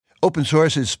Open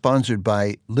Source is sponsored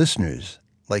by listeners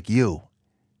like you.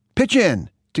 Pitch in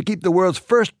to keep the world's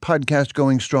first podcast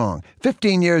going strong.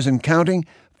 15 years and counting.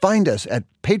 Find us at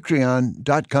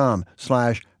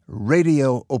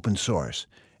patreon.com/radio open source.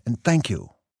 And thank you.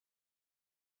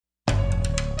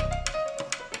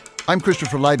 I'm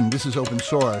Christopher Lydon. This is Open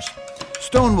Source.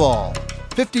 Stonewall,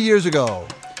 50 years ago,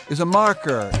 is a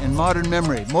marker in modern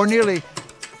memory. More nearly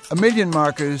a million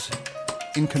markers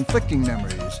in conflicting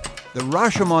memories. The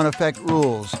Rashomon effect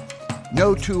rules.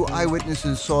 No two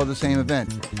eyewitnesses saw the same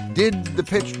event. Did the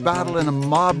pitched battle in a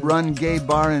mob-run gay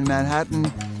bar in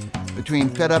Manhattan between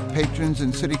fed-up patrons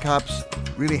and city cops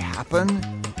really happen?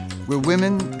 Were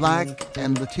women, black,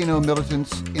 and Latino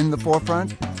militants in the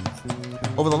forefront?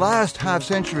 Over the last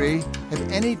half-century, have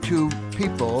any two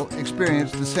people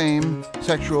experienced the same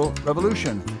sexual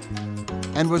revolution?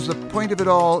 And was the point of it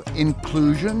all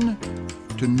inclusion?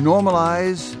 To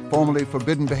normalize formerly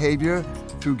forbidden behavior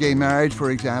through gay marriage,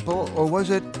 for example? Or was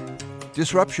it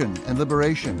disruption and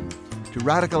liberation to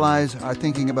radicalize our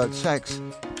thinking about sex,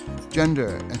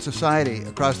 gender, and society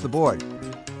across the board?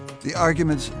 The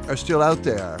arguments are still out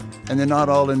there, and they're not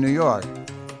all in New York.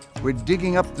 We're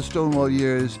digging up the Stonewall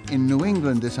years in New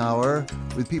England this hour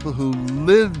with people who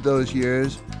lived those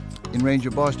years in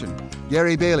Ranger, Boston.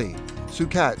 Gary Bailey, Sue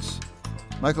Katz,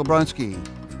 Michael Bronski.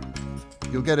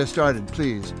 You'll get us started,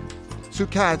 please. Sue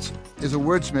Katz is a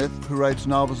wordsmith who writes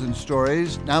novels and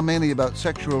stories, now mainly about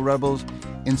sexual rebels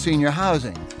in senior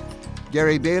housing.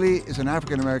 Gary Bailey is an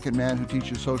African-American man who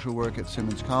teaches social work at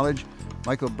Simmons College.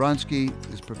 Michael Bronski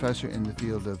is professor in the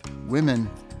field of women,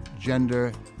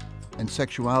 gender, and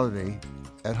sexuality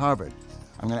at Harvard.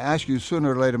 I'm going to ask you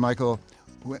sooner or later, Michael,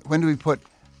 when do we put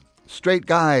straight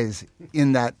guys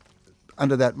in that,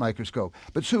 under that microscope?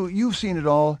 But Sue, you've seen it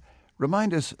all.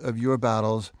 Remind us of your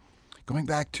battles, going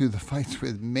back to the fights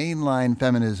with mainline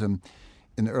feminism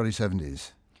in the early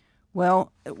 70s.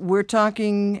 Well, we're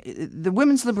talking, the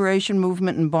women's liberation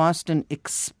movement in Boston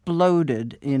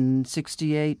exploded in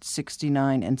 68,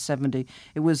 69, and 70.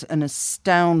 It was an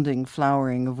astounding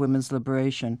flowering of women's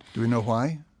liberation. Do we know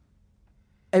why?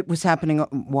 It was happening.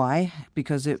 Why?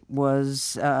 Because it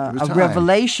was a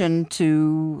revelation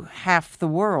to half the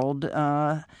world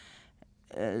to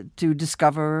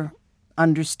discover,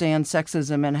 understand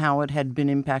sexism and how it had been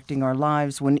impacting our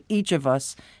lives when each of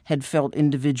us had felt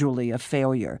individually a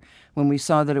failure. When we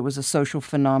saw that it was a social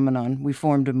phenomenon, we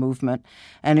formed a movement,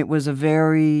 and it was a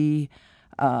very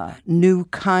new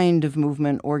kind of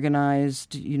movement,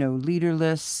 organized,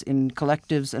 leaderless in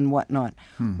collectives and whatnot.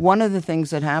 One of the things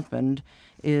that happened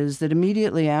is that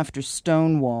immediately after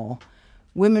Stonewall,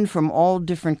 women from all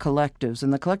different collectives,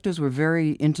 and the collectives were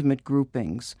very intimate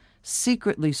groupings,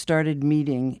 secretly started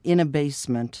meeting in a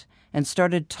basement and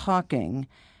started talking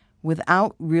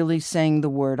without really saying the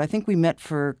word. I think we met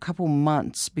for a couple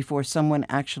months before someone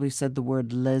actually said the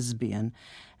word lesbian.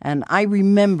 And I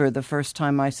remember the first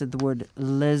time I said the word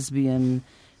lesbian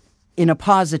in a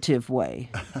positive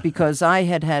way, because I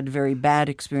had had very bad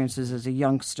experiences as a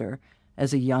youngster,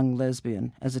 as a young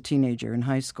lesbian, as a teenager in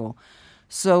high school.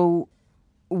 So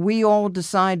we all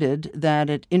decided that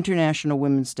at International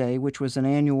Women's Day, which was an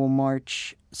annual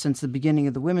march since the beginning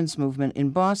of the women's movement in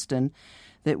Boston,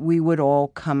 that we would all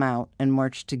come out and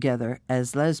march together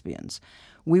as lesbians.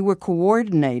 We were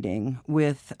coordinating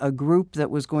with a group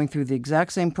that was going through the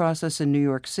exact same process in New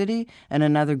York City and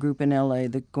another group in L.A.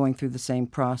 that going through the same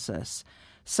process.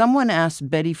 Someone asked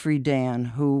Betty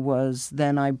Friedan, who was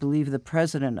then, I believe, the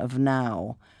president of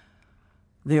NOW,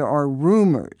 there are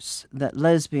rumors that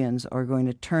lesbians are going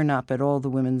to turn up at all the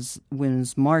women's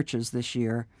marches this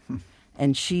year.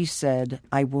 And she said,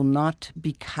 I will not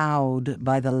be cowed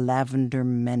by the lavender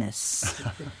menace.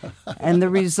 And the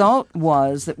result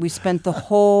was that we spent the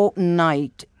whole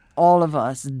night, all of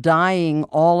us, dyeing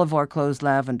all of our clothes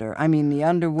lavender. I mean, the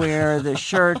underwear, the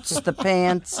shirts, the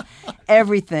pants,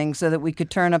 everything, so that we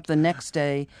could turn up the next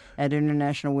day at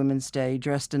International Women's Day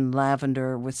dressed in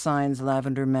lavender with signs,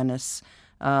 Lavender Menace.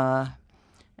 And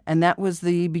that was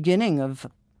the beginning of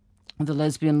the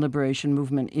lesbian liberation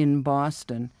movement in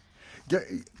Boston.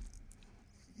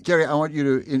 Gary, I want you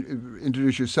to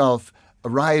introduce yourself,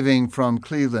 arriving from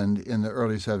Cleveland in the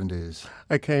early 70s.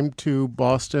 I came to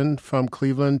Boston from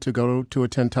Cleveland to go to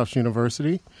attend Tufts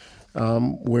University,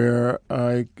 where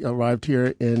I arrived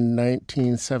here in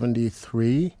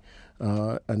 1973,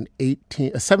 a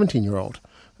 17-year-old,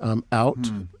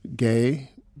 out,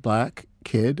 gay, black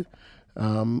kid,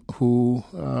 who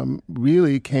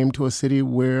really came to a city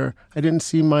where I didn't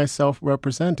see myself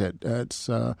represented.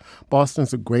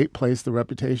 Boston's a great place. The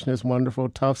reputation is wonderful.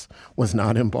 Tufts was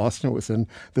not in Boston. It was in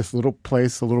this little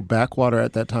place, a little backwater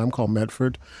at that time called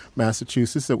Medford,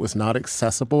 Massachusetts. It was not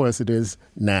accessible as it is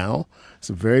now. It's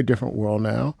a very different world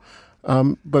now.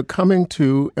 But coming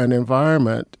to an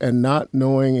environment and not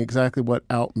knowing exactly what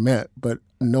out meant, but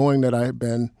knowing that I had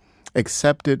been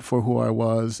accepted for who I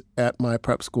was at my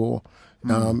prep school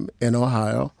in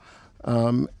Ohio,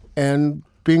 and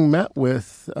being met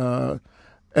with, and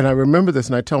I remember this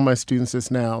and I tell my students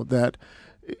this now, that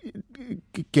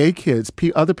gay kids,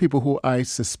 other people who I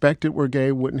suspected were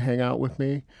gay wouldn't hang out with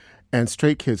me, and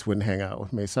straight kids wouldn't hang out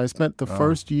with me. So I spent the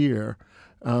first year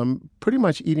pretty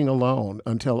much eating alone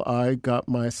until I got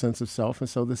my sense of self. And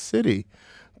so the city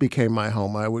became my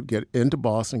home. I would get into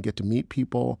Boston, get to meet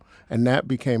people, and that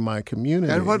became my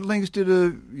community. And what links did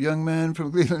a young man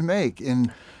from Cleveland make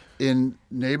in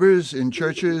neighbors, in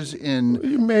churches,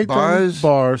 in bars?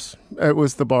 Bars. It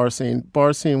was the bar scene.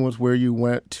 Bar scene was where you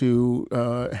went to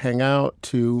hang out,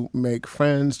 to make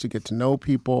friends, to get to know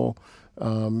people,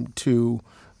 to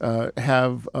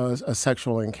have a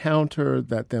sexual encounter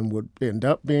that then would end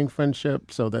up being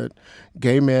friendship, so that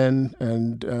gay men,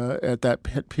 and at that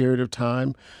period of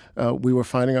time, we were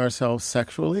finding ourselves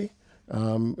sexually,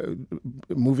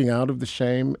 moving out of the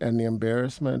shame and the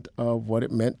embarrassment of what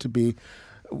it meant to be.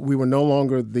 We were no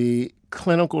longer the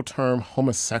clinical term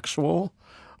homosexual,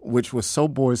 which was so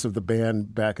boys of the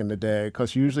band back in the day,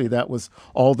 because usually that was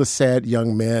all the sad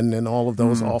young men and all of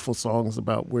those awful songs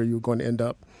about where you were going to end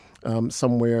up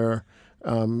somewhere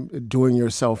doing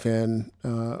yourself in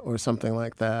or something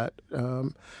like that,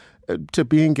 to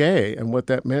being gay and what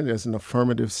that meant as an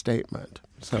affirmative statement.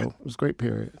 So it was a great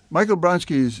period. Michael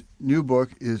Bronski's new book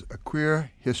is A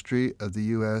Queer History of the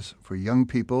U.S. for Young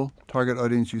People. Target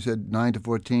audience, you said 9 to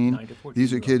 14. 9 to 14.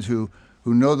 These are kids who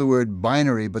know the word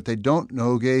binary, but they don't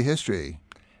know gay history.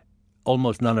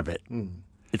 Almost none of it.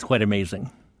 It's quite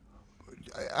amazing.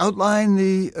 Outline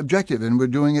the objective, and we're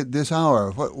doing it this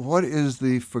hour. What is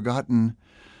the forgotten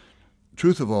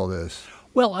truth of all this?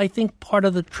 Well, I think part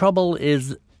of the trouble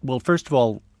is, well, first of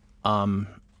all,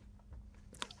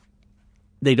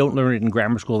 they don't learn it in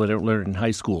grammar school. They don't learn it in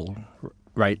high school,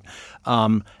 right?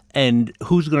 And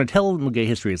who's going to tell them gay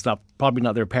history? It's probably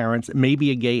not their parents.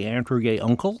 Maybe a gay aunt or a gay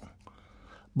uncle,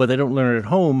 but they don't learn it at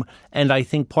home. And I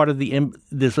think part of the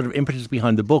sort of impetus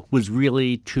behind the book was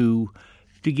really to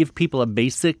give people a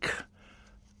basic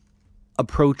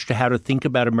approach to how to think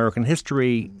about American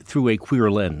history through a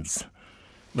queer lens,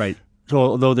 right? So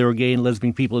although there were gay and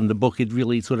lesbian people in the book, it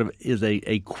really sort of is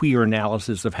a queer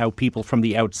analysis of how people from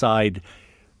the outside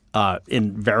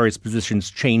in various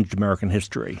positions changed American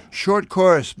history. Short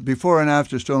course, before and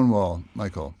after Stonewall,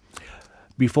 Michael.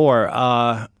 Before,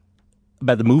 about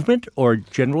the movement or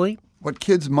generally? What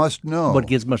kids must know. What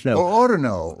kids must know. Or ought to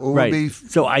know. Or right. will be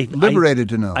so liberated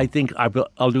to know. I think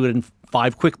I'll do it in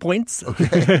 5 quick points.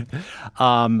 Okay.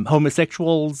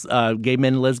 Homosexuals, gay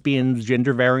men, lesbians,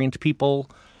 gender variant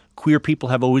people, queer people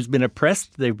have always been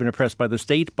oppressed. They've been oppressed by the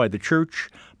state, by the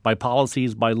church, by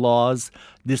policies, by laws.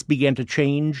 This began to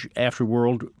change after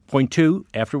World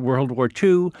War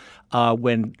II,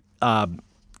 when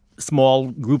small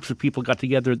groups of people got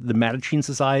together, the Mattachine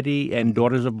Society and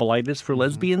Daughters of Bilitis for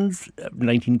Lesbians,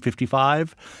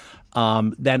 1955.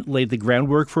 That laid the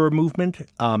groundwork for a movement.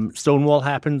 Stonewall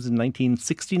happens in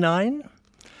 1969,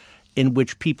 in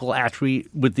which people actually,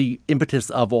 with the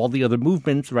impetus of all the other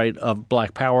movements, right, of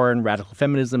Black Power and radical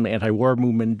feminism, anti-war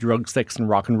movement, drug, sex, and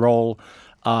rock and roll,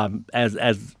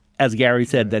 as Gary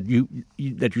said, that you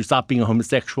stopped being a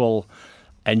homosexual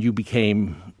and you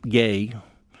became gay.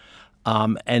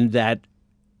 And that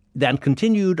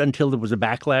continued until there was a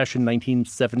backlash in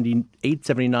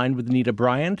 1978-79 with Anita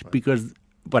Bryant, because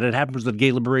what had happened was that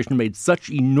gay liberation made such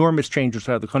enormous changes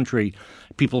throughout the country,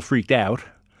 people freaked out.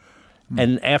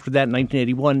 And after that, in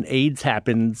 1981, AIDS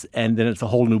happens, and then it's a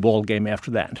whole new ball game after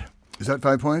that. Is that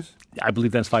 5 points? I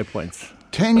believe that's 5 points.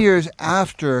 10 years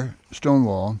after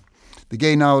Stonewall, the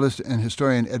gay novelist and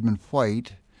historian Edmund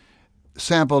White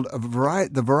sampled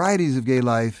the varieties of gay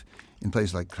life in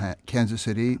places like Kansas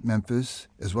City, Memphis,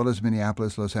 as well as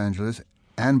Minneapolis, Los Angeles,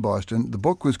 and Boston. The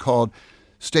book was called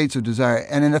States of Desire,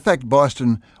 and in effect,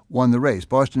 Boston won the race.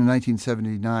 Boston in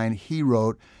 1979, he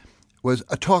wrote, was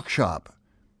a talk shop.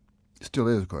 Still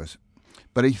is, of course.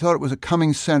 But he thought it was a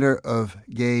coming center of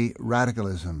gay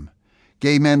radicalism.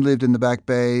 Gay men lived in the Back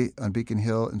Bay, on Beacon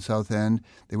Hill, and South End.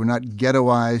 They were not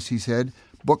ghettoized, he said.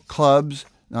 Book clubs,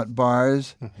 not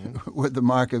bars, were the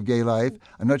mark of gay life.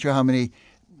 I'm not sure how many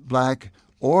black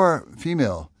or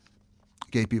female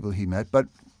gay people he met, but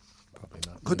probably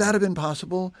not. Could that have been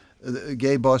possible?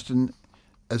 Gay Boston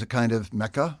as a kind of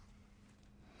Mecca,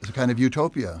 as a kind of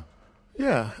utopia?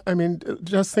 Yeah, I mean,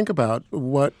 just think about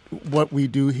what we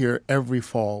do here every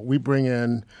fall. We bring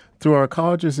in, through our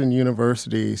colleges and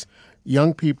universities,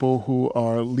 young people who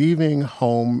are leaving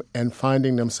home and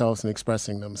finding themselves and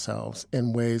expressing themselves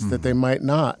in ways that they might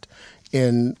not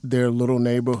in their little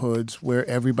neighborhoods where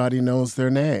everybody knows their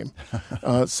name.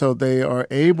 So they are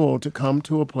able to come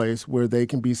to a place where they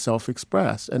can be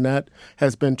self-expressed. And that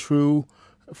has been true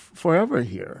forever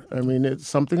here. I mean, it's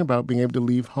something about being able to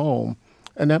leave home,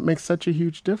 and that makes such a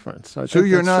huge difference. So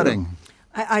you're nodding.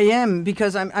 I am,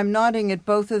 because I'm nodding at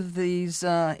both of these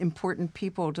important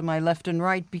people to my left and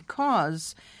right,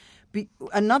 because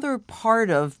another part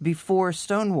of before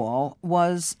Stonewall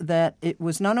was that it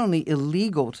was not only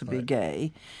illegal to be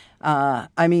gay,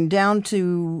 down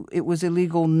to it was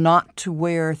illegal not to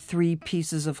wear 3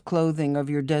 pieces of clothing of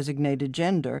your designated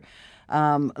gender,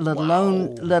 let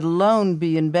alone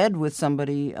be in bed with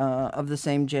somebody of the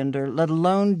same gender, let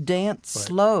alone dance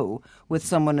slow with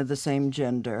someone of the same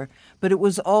gender. But it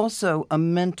was also a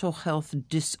mental health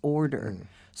disorder.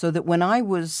 So that when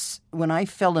I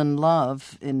fell in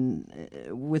love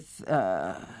with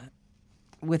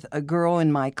a girl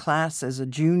in my class as a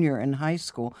junior in high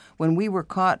school, when we were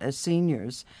caught as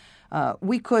seniors,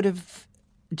 we could have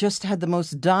just had the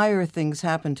most dire things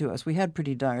happen to us. We had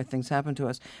pretty dire things happen to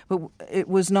us. But it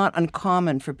was not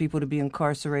uncommon for people to be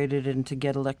incarcerated and to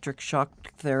get electric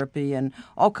shock therapy and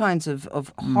all kinds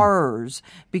of horrors,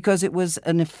 because it was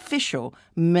an official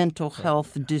mental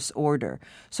health disorder.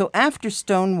 So after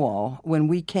Stonewall, when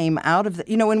we came out of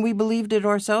when we believed it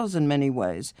ourselves in many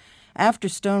ways, after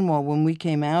Stonewall, when we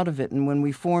came out of it and when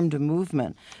we formed a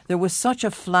movement, there was such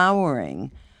a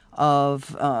flowering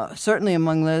of certainly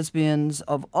among lesbians,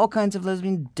 of all kinds of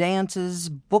lesbian dances,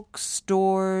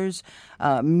 bookstores,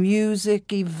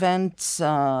 music events,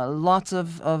 lots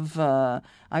of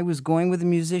I was going with a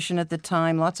musician at the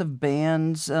time, lots of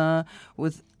bands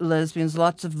with lesbians,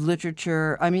 lots of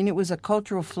literature. I mean, it was a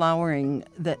cultural flowering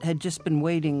that had just been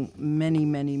waiting many,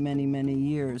 many, many, many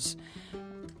years.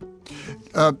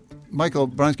 Michael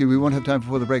Bronsky, we won't have time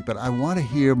before the break, but I want to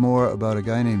hear more about a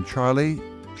guy named Charlie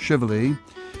Shively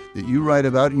that you write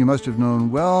about, and you must have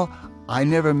known well. I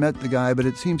never met the guy, but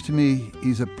it seems to me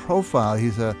he's a profile.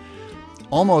 He's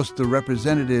almost the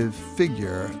representative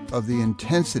figure of the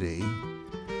intensity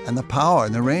and the power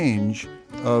and the range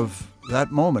of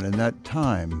that moment and that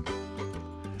time.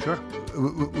 Sure.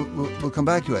 We'll come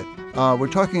back to it. We're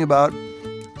talking about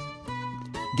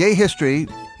gay history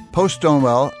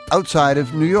post-Stonewall outside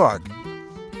of New York.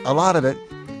 A lot of it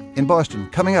in Boston.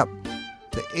 Coming up,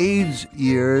 the AIDS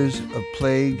years of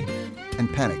plague and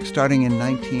panic, starting in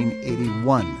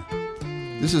 1981.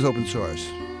 This is Open Source.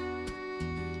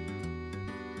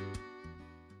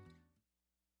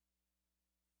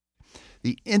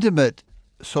 The intimate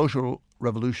social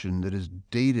revolution that is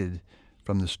dated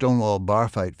from the Stonewall bar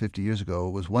fight 50 years ago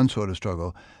was one sort of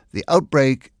struggle. The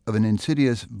outbreak of an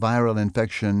insidious viral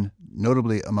infection,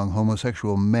 notably among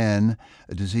homosexual men,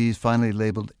 a disease finally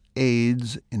labeled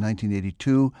AIDS in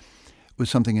 1982, was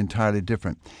something entirely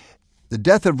different. The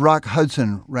death of Rock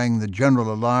Hudson rang the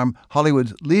general alarm.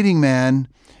 Hollywood's leading man,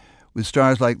 with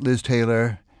stars like Liz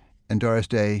Taylor and Doris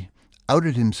Day,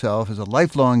 outed himself as a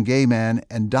lifelong gay man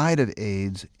and died of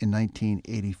AIDS in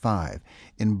 1985.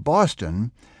 In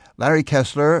Boston, Larry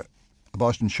Kessler, a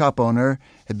Boston shop owner,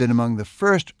 had been among the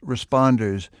first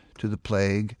responders to the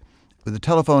plague, with a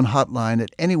telephone hotline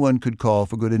that anyone could call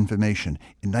for good information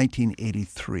in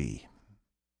 1983.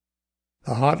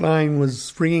 The hotline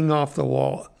was ringing off the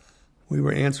wall. We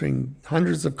were answering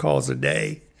hundreds of calls a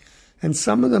day, and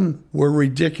some of them were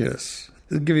ridiculous.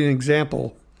 To give you an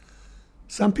example,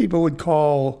 some people would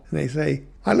call and they say,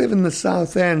 I live in the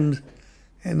South End,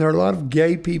 and there are a lot of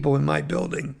gay people in my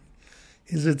building.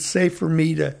 Is it safe for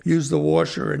me to use the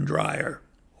washer and dryer?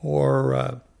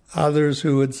 Or others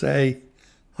who would say,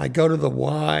 I go to the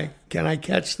Y, can I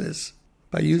catch this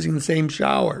by using the same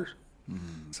shower?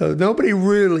 So nobody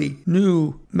really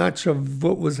knew much of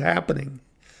what was happening.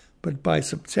 But by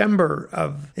September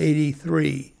of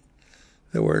 83,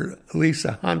 there were at least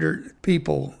 100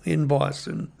 people in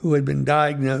Boston who had been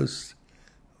diagnosed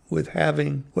with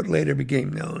having what later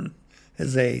became known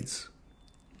as AIDS.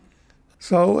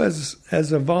 So as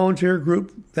a volunteer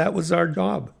group, that was our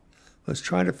job, was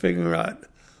trying to figure out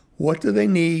what do they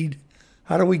need,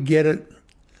 how do we get it,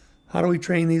 how do we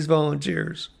train these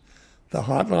volunteers. The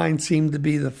hotline seemed to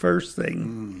be the first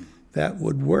thing that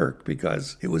would work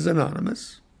because it was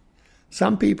anonymous.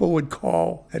 Some people would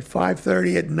call at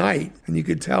 5:30 at night, and you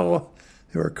could tell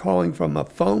they were calling from a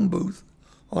phone booth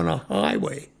on a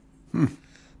highway.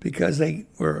 because they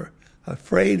were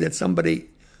afraid that somebody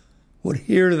would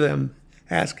hear them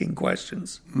asking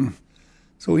questions.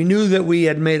 So we knew that we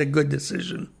had made a good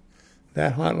decision.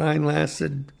 That hotline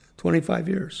lasted 25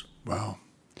 years. Wow.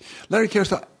 Larry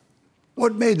Kerster,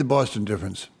 what made the Boston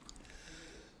difference?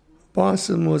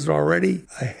 Boston was already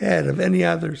ahead of any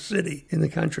other city in the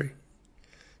country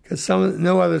because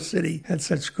no other city had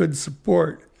such good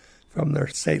support from their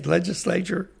state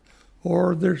legislature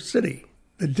or their city.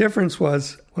 The difference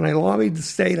was when I lobbied the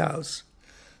State House,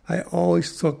 I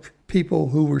always took people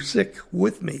who were sick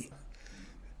with me.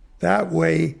 That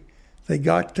way, they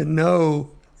got to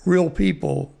know real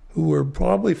people who were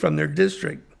probably from their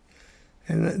district.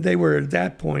 And they were at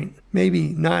that point maybe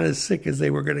not as sick as they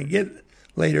were going to get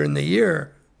later in the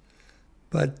year.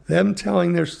 But them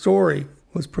telling their story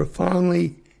was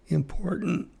profoundly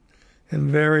important and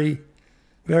very,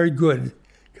 very good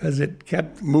because it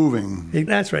kept moving.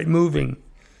 That's right, moving.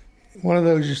 One of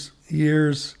those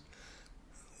years,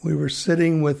 we were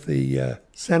sitting with the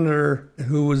senator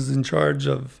who was in charge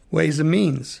of Ways and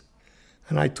Means.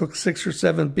 And I took 6 or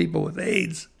 7 people with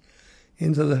AIDS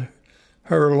into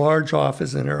her large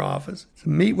office in her office to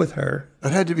meet with her.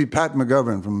 It had to be Pat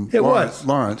McGovern from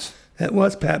Lawrence. It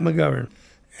was Pat McGovern.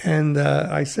 And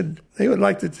I said, they would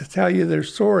like to tell you their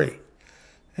story.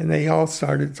 And they all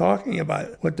started talking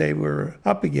about what they were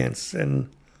up against and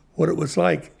what it was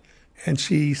like. And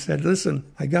she said, listen,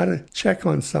 I got to check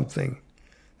on something.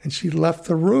 And she left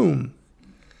the room.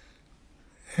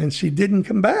 And she didn't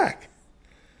come back.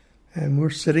 And we're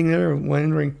sitting there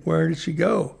wondering, where did she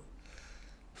go?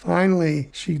 Finally,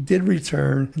 she did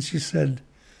return, and she said,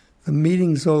 the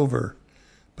meeting's over.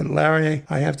 But Larry,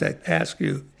 I have to ask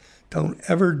you, don't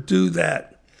ever do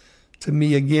that to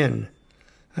me again.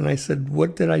 And I said,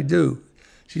 what did I do?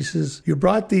 She says, you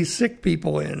brought these sick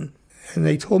people in, and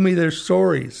they told me their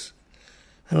stories.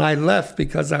 And I left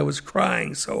because I was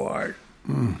crying so hard.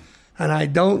 And I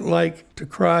don't like to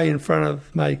cry in front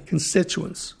of my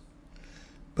constituents.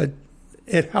 But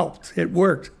it helped. It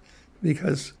worked.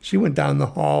 Because she went down the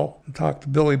hall and talked to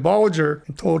Billy Bolger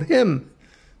and told him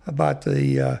about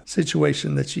the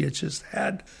situation that she had just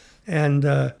had.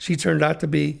 And she turned out to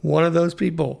be one of those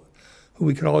people who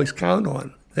we could always count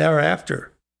on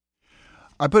thereafter.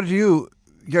 I put it to you,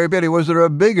 Gary Bailey, was there a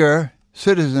bigger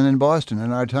citizen in Boston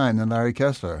in our time than Larry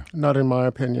Kessler? Not in my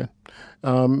opinion.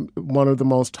 One of the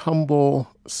most humble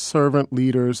servant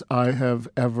leaders I have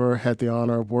ever had the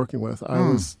honor of working with. I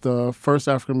was the first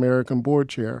African-American board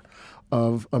chair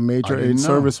of a major AIDS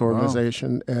service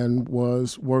organization and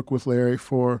worked with Larry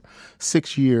for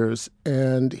 6 years.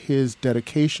 And his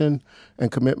dedication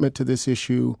and commitment to this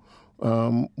issue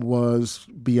was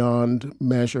beyond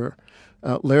measure.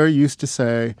 Larry used to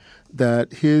say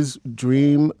that his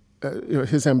dream,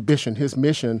 his ambition, his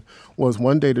mission was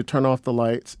one day to turn off the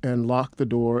lights and lock the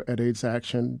door at AIDS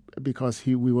Action because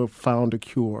we would have found a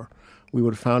cure. We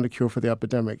would have found a cure for the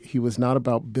epidemic. He was not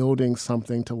about building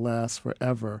something to last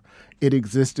forever. It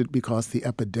existed because the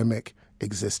epidemic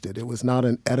existed. It was not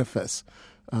an edifice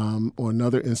or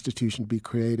another institution to be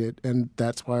created. And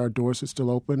that's why our doors are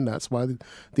still open. That's why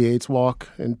the AIDS Walk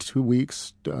in 2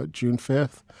 weeks, June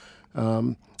 5th,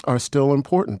 are still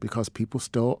important because people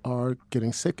still are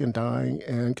getting sick and dying,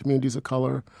 and communities of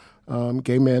color,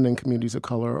 gay men and communities of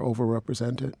color are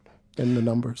overrepresented in the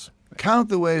numbers. Count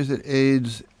the ways that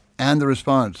AIDS and the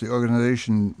response, the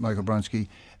organization, Michael Bronski,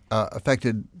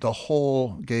 affected the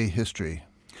whole gay history.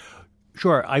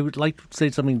 Sure. I would like to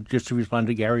say something just to respond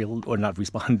to Gary, or not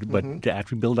respond, but to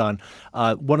actually build on.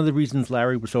 One of the reasons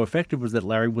Larry was so effective was that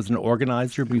Larry was an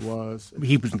organizer. He was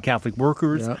in Catholic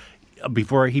Workers. Yeah.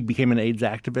 Before he became an AIDS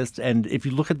activist. And if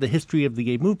you look at the history of the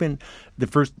gay movement, the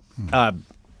first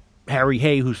Harry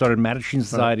Hay, who started Mattachine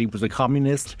Society, was a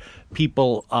communist.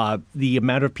 People, the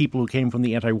amount of people who came from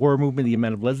the anti-war movement, the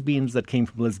amount of lesbians that came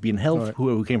from lesbian health,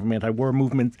 who came from anti-war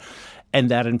movements,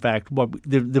 and that, in fact,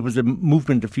 there was a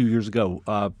movement a few years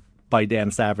ago by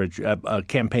Dan Savage, a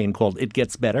campaign called It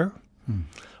Gets Better,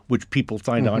 which people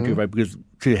signed on to, right, because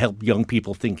to help young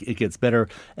people think it gets better.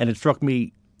 And it struck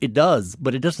me, it does,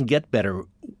 but it doesn't get better.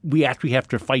 We actually have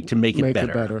to fight to make it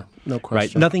better. No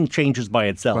question. Right? Nothing changes by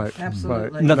itself. Right. Absolutely.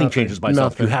 Right. Nothing changes by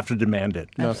itself. You have to demand it.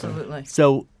 Absolutely.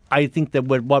 So I think that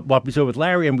what we saw with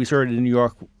Larry, and we saw it in New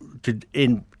York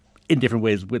in different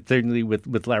ways, certainly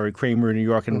with Larry Kramer in New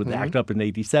York and with ACT UP in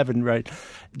 '87, right?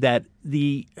 That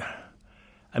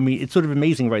it's sort of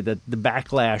amazing, right, that the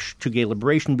backlash to gay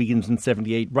liberation begins in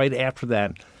 '78. Right after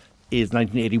that is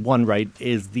 1981, right,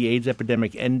 is the AIDS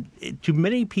epidemic. And to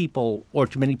many people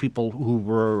who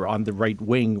were on the right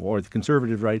wing or the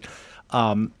conservative right,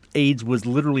 AIDS was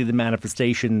literally the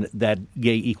manifestation that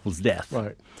gay equals death.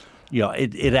 Right.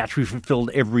 It actually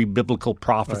fulfilled every biblical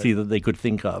prophecy that they could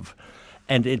think of.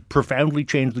 And it profoundly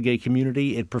changed the gay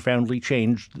community. It profoundly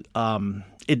changed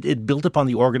it built upon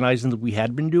the organizing that we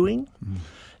had been doing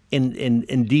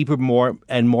in deeper, more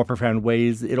profound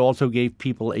ways. It also gave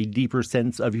people a deeper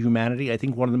sense of humanity. I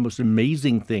think one of the most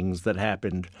amazing things that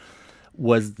happened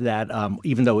was that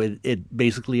even though it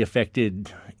basically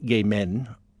affected gay men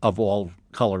of all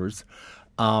colors,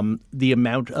 the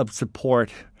amount of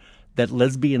support that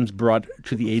lesbians brought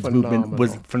to the AIDS movement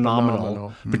was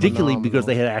phenomenal. Particularly because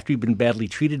they had actually been badly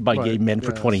treated by gay men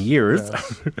for 20 years.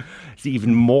 Yes. It's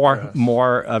even more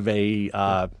of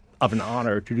an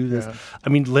honor to do this. Yes. I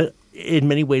mean, in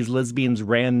many ways, lesbians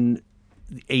ran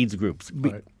AIDS groups.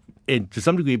 To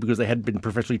some degree because they had been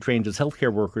professionally trained as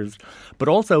healthcare workers, but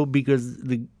also because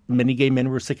many gay men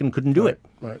were sick and couldn't do it.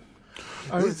 Right.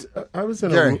 I was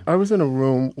in a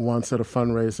room once at a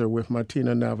fundraiser with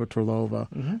Martina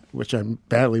Navratilova, which I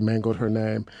badly mangled her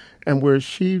name, and where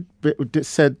she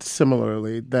said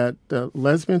similarly that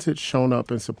lesbians had shown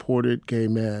up and supported gay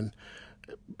men.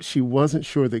 She wasn't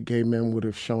sure that gay men would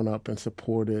have shown up and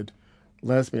supported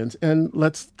lesbians. And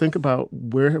let's think about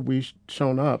where have we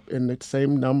shown up in the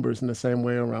same numbers in the same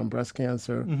way around breast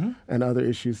cancer and other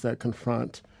issues that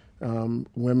confront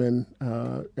women,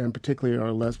 and particularly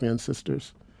our lesbian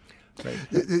sisters. Right.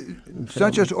 It's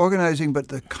not just organizing, but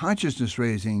the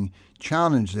consciousness-raising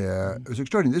challenge there is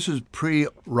extraordinary. This is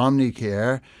pre-Romney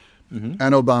Care and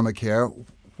Obamacare.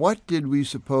 What did we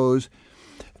suppose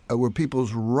were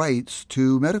people's rights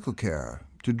to medical care,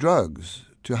 to drugs,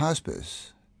 to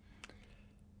hospice?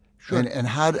 Sure. And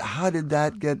how did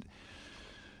that get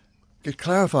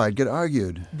clarified, get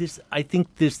argued? I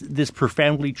think this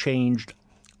profoundly changed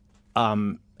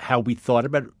how we thought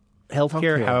about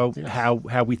healthcare,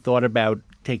 how we thought about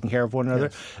taking care of one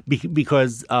another. Yes.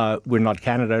 Because we're not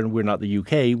Canada and we're not the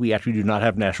UK, we actually do not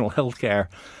have national health care.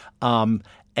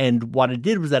 And what it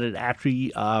did was that it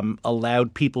actually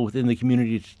allowed people within the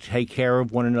community to take care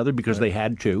of one another because they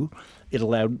had to. It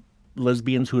allowed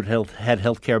lesbians who had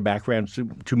health care backgrounds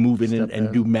to move in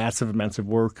and do massive amounts of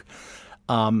work.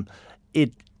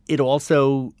 It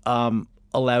also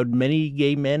allowed many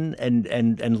gay men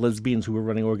and lesbians who were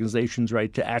running organizations,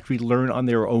 to actually learn on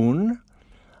their own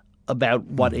about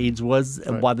what AIDS was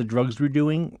and what the drugs were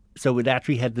doing. So it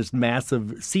actually had this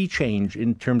massive sea change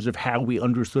in terms of how we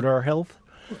understood our health.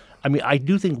 I mean, I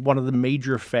do think one of the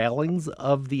major failings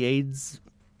of the AIDS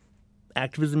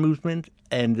activism movement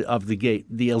and of the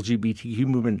LGBTQ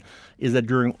movement is that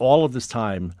during all of this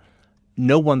time,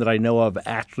 no one that I know of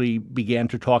actually began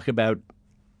to talk about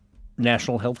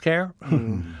national health care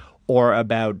or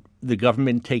about the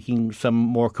government taking some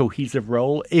more cohesive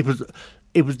role. It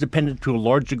was dependent to a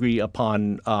large degree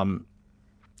upon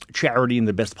charity in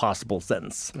the best possible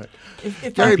sense.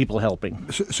 Right. People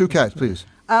helping. Sue Katz, please.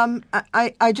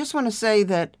 I just want to say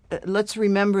that let's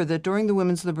remember that during the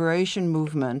women's liberation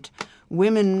movement,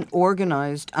 women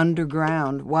organized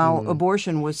underground while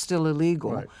abortion was still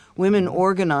illegal. Right. Women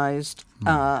organized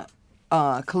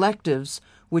collectives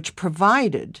which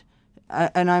provided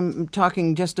and I'm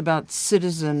talking just about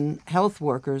citizen health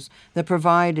workers that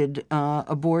provided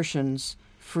abortions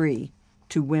free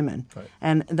to women. Right.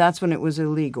 And that's when it was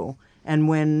illegal. And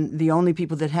when the only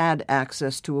people that had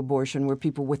access to abortion were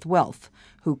people with wealth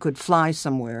who could fly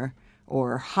somewhere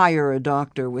or hire a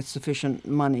doctor with sufficient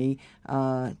money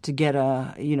to get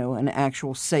an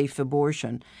actual safe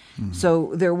abortion. Mm-hmm.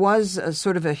 So there was a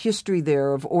sort of a history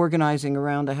there of organizing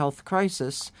around a health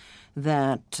crisis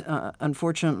that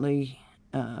unfortunately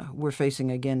we're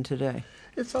facing again today.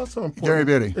 It's also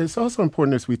important. It's also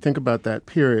important as we think about that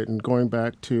period and going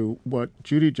back to what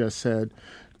Judy just said,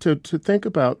 to think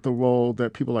about the role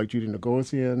that people like Judy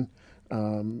Nagosian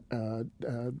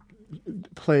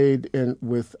played in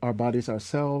with Our Bodies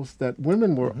Ourselves, that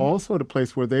women were also at a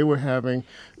place where they were having,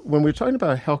 when we're talking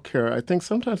about healthcare, I think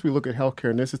sometimes we look at healthcare,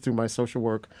 and this is through my social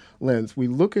work lens, we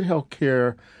look at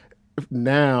healthcare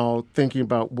now thinking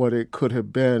about what it could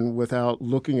have been without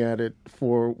looking at it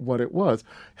for what it was.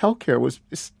 Healthcare was,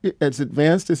 as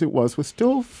advanced as it was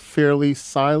still fairly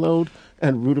siloed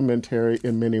and rudimentary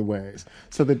in many ways.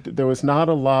 So that there was not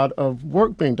a lot of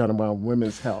work being done around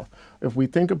women's health. If we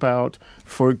think about,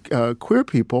 for queer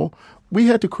people, we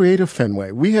had to create a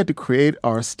Fenway. We had to create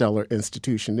our stellar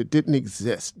institution. It didn't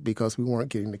exist because we weren't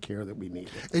getting the care that we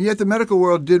needed. And yet the medical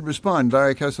world did respond.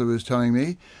 Larry Kessler was telling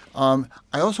me. I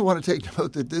also want to take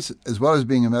note that this, as well as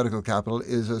being a medical capital,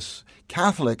 is a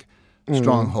Catholic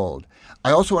stronghold.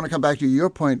 I also want to come back to your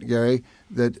point, Gary,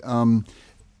 that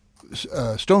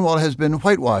Stonewall has been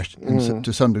whitewashed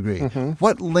to some degree.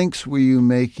 What links were you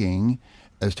making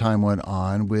as time went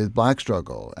on with black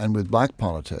struggle and with black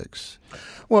politics.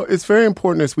 Well, it's very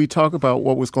important as we talk about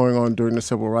what was going on during the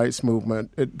civil rights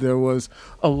movement. There was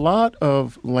a lot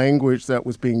of language that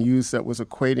was being used that was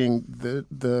equating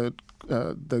the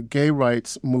gay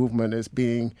rights movement as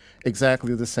being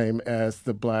exactly the same as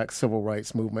the black civil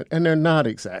rights movement, and they're not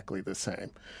exactly the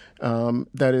same.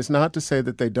 That is not to say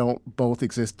that they don't both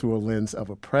exist through a lens of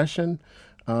oppression.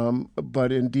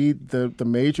 But indeed, the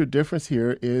major difference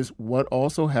here is what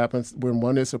also happens when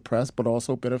one is oppressed but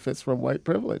also benefits from white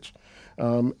privilege,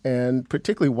 and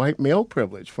particularly white male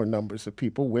privilege for numbers of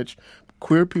people, which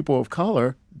queer people of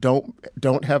color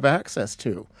don't have access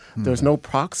to. There's no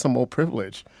proximal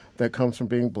privilege that comes from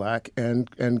being black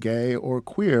and gay or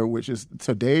queer, which is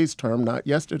today's term, not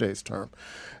yesterday's term.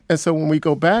 And so when we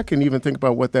go back and even think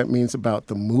about what that means about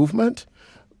the movement,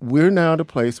 we're now at a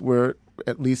place where,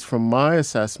 at least from my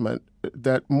assessment,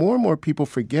 that more and more people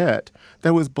forget that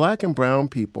it was black and brown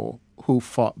people who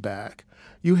fought back.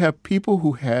 You have people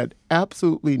who had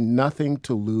absolutely nothing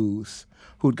to lose,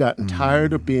 who'd gotten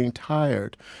tired of being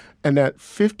tired. And that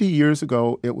 50 years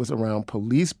ago, it was around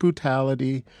police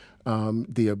brutality,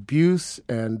 the abuse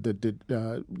and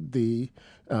the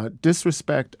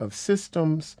disrespect of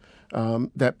systems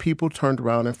that people turned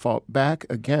around and fought back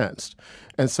against.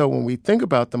 And so when we think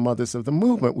about the mothers of the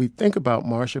movement, we think about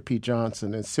Marsha P.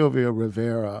 Johnson and Sylvia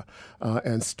Rivera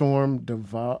and Stormy,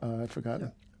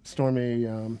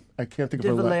 I can't think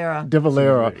of her. De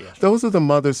Valera. Yes. Those are the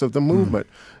mothers of the movement.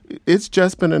 It's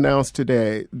just been announced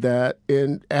today that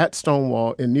at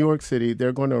Stonewall in New York City,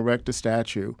 they're going to erect a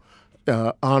statue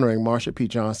honoring Marsha P.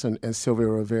 Johnson and Sylvia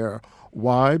Rivera.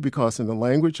 Why? Because in the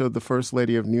language of the First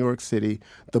Lady of New York City,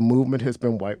 the movement has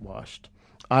been whitewashed.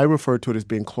 I refer to it as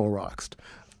being Cloroxed.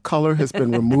 Color has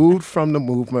been removed from the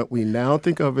movement. We now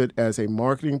think of it as a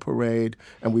marketing parade,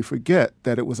 and we forget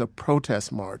that it was a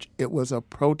protest march. It was a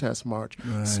protest march.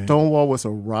 Right. Stonewall was a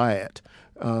riot.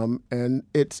 And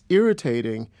it's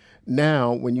irritating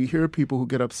now when you hear people who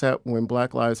get upset when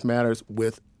Black Lives Matters,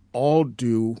 with all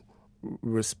due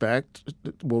respect,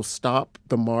 will stop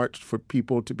the march for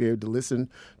people to be able to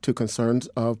listen to concerns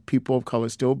of people of color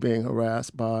still being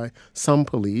harassed by some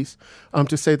police,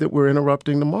 to say that we're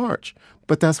interrupting the march.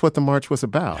 But that's what the march was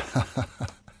about.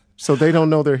 So they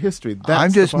don't know their history.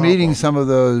 I'm just meeting some of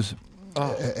those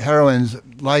heroines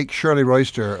like Shirley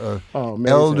Royster,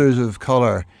 Elders of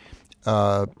Color,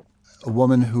 a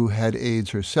woman who had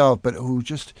AIDS herself, but who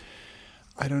just,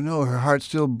 I don't know, her heart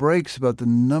still breaks about the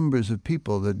numbers of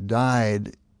people that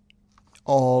died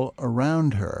all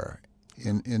around her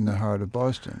in the heart of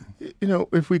Boston. You know,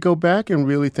 if we go back and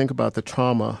really think about the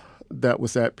trauma that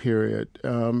was that period,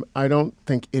 I don't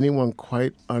think anyone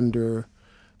quite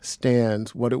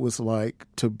understands what it was like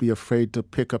to be afraid to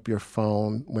pick up your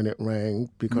phone when it rang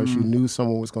because you knew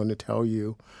someone was going to tell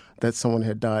you that someone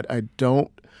had died. I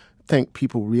don't think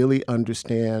people really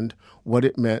understand what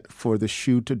it meant for the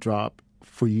shoe to drop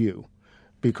for you,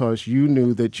 because you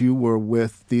knew that you were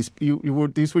with these.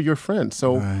 These were your friends.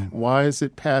 So right. Why is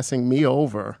it passing me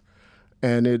over?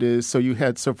 And it is so you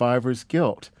had survivor's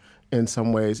guilt. In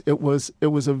some ways, it was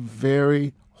a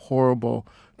very horrible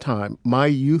time. My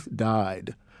youth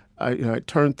died. I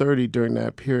turned 30 during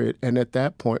that period, and at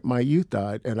that point, my youth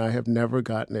died, and I have never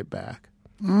gotten it back.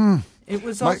 It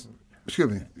was also,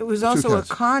 excuse me. It was also a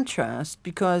contrast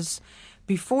because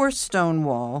before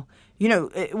Stonewall, you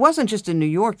know, it wasn't just in New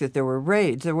York that there were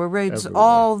raids. There were raids everywhere.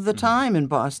 All the time in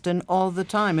Boston, all the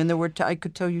time. And there were, I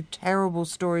could tell you terrible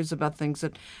stories about things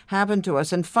that happened to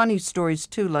us, and funny stories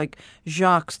too, like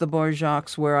Jacques, the bar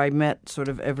Jacques, where I met sort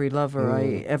of every lover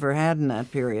I ever had in that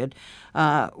period,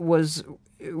 was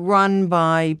run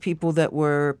by people that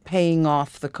were paying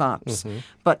off the cops,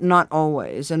 but not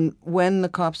always. And when the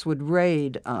cops would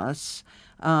raid us,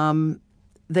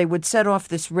 they would set off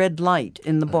this red light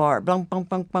in the bar, bunk, bunk,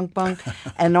 bunk, bunk, bunk,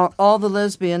 and all the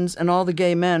lesbians and all the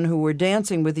gay men who were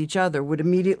dancing with each other would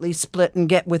immediately split and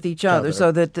get with each other so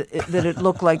that it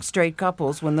looked like straight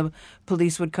couples when the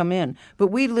police would come in. But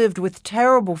we lived with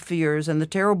terrible fears and the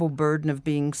terrible burden of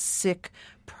being sick,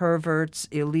 perverts,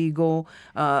 illegal,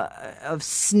 of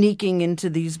sneaking into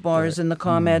these bars in the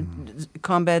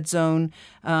combat zone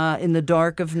in the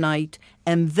dark of night.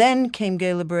 And then came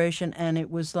gay liberation, and it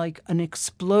was like an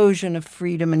explosion of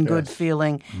freedom and good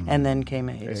feeling, and then came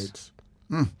AIDS.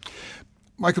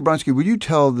 Michael Bronski, will you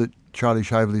tell the Charlie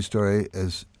Shively story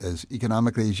as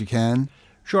economically as you can?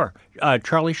 Sure.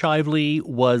 Charlie Shively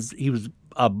was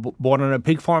born on a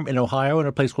pig farm in Ohio in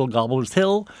a place called Gobbler's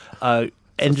Hill.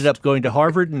 ended up going to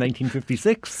Harvard in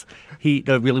 1956. It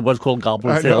really was called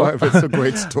Gobbler's Hill. I know, it's a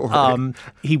great story.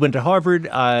 He went to Harvard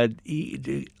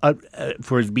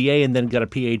for his BA and then got a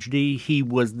PhD. He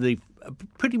was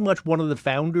pretty much one of the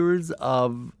founders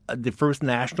of the first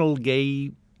national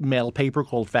gay male paper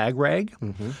called Fag Rag.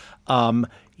 Mm-hmm.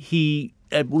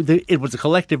 It was a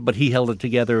collective, but he held it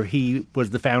together. He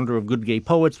was the founder of Good Gay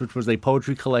Poets, which was a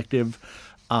poetry collective,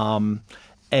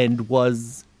 and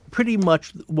was pretty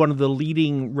much one of the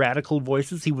leading radical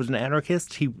voices. He was an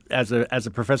anarchist. He, as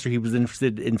a professor, he was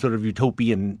interested in sort of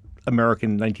utopian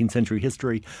American 19th century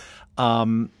history.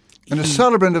 And a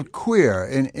celebrant of queer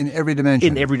in every dimension.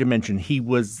 In every dimension.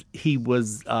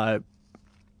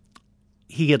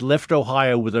 He had left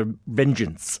Ohio with a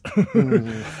vengeance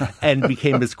and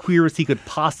became as queer as he could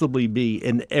possibly be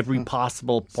in every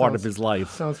possible part of his life.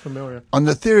 Sounds familiar. On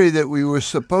the theory that we were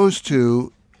supposed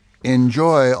to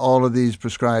enjoy all of these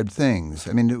prescribed things.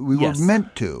 I mean, we were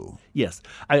meant to. Yes.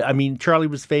 I mean, Charlie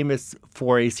was famous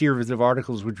for a series of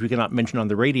articles, which we cannot mention on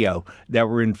the radio, that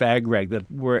were in Fag Rag,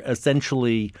 that were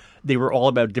essentially, they were all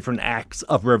about different acts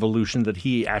of revolution that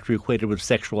he actually equated with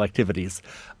sexual activities.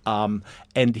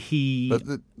 And he... But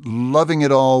loving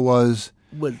it all was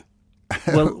the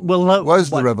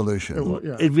revolution.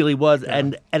 It really was.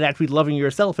 Yeah. And actually loving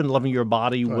yourself and loving your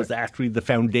body was actually the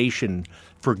foundation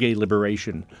for gay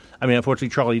liberation. I mean, unfortunately,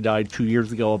 Charlie died 2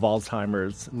 years ago of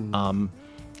Alzheimer's,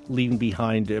 leaving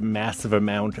behind a massive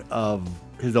amount of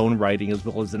his own writing as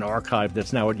well as an archive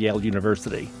that's now at Yale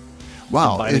University.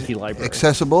 Wow. Beinecke Library.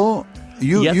 Accessible?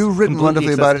 You've written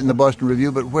wonderfully about it in the Boston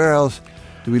Review, but where else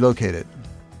do we locate it?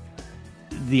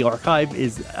 The archive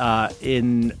is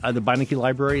in the Beinecke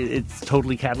Library. It's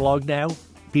totally cataloged now.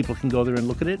 People can go there and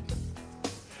look at it.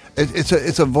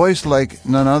 It's a voice like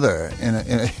none other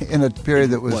in a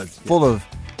period that was full of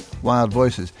wild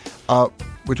voices.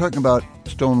 We're talking about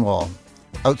Stonewall,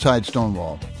 outside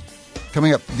Stonewall.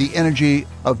 Coming up, the energy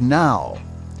of now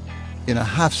in a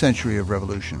half century of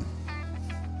revolution.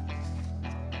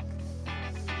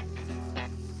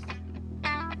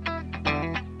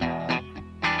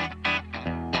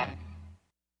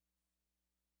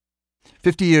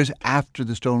 "50 years after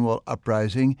the Stonewall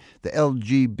Uprising, the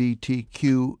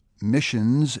LGBTQ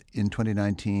missions in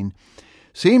 2019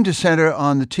 seem to center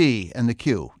on the T and the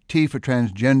Q. T for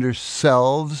transgender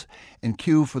selves and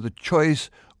Q for the choice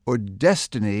or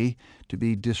destiny to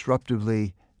be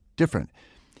disruptively different.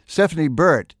 Stephanie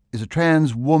Burt is a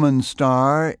trans woman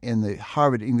star in the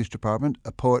Harvard English department,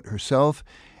 a poet herself,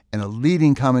 and a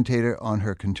leading commentator on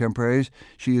her contemporaries.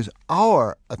 She is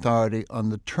our authority on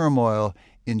the turmoil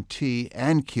in T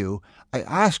and Q. I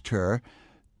asked her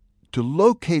to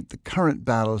locate the current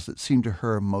battles that seem to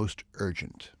her most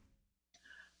urgent.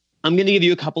 I'm going to give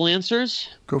you a couple answers.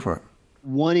 Go for it.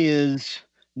 One is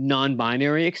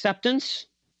non-binary acceptance.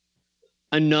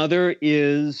 Another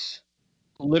is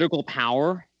political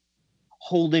power,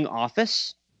 holding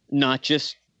office, not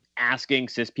just asking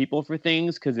cis people for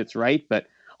things because it's right, but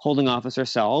holding office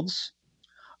ourselves.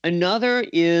 Another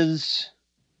is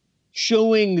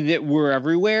showing that we're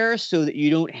everywhere so that you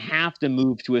don't have to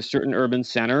move to a certain urban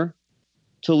center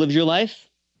to live your life.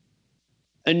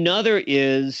 Another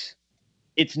is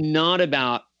it's not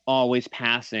about always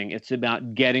passing. It's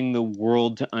about getting the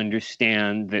world to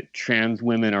understand that trans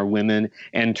women are women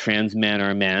and trans men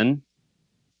are men.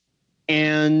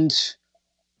 And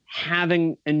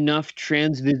having enough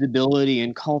trans visibility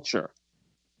in culture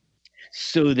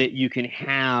so that you can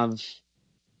have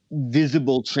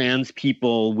visible trans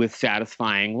people with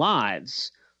satisfying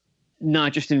lives,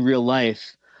 not just in real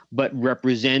life, but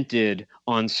represented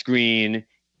on screen,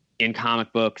 in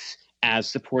comic books, as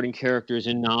supporting characters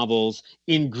in novels,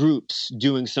 in groups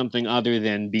doing something other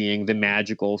than being the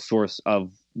magical source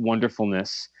of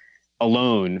wonderfulness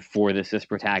alone for the cis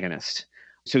protagonist.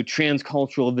 So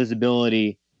transcultural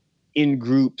visibility in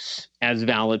groups as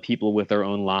valid people with their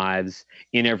own lives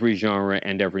in every genre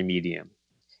and every medium.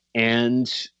 And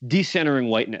decentering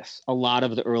whiteness. A lot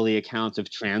of the early accounts of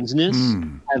transness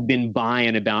have been by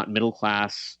and about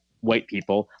middle-class white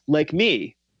people like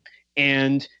me.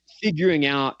 And figuring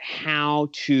out how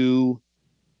to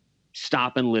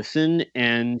stop and listen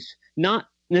and not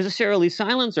necessarily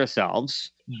silence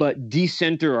ourselves, but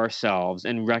decenter ourselves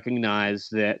and recognize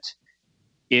that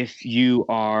if you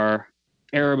are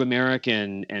Arab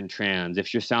American and trans,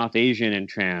 if you're South Asian and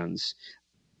trans,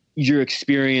 your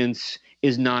experience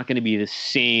is not going to be the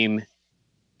same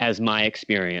as my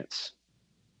experience.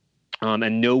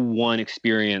 And no one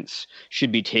experience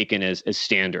should be taken as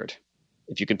standard,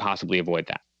 if you can possibly avoid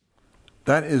that.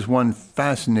 That is one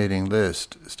fascinating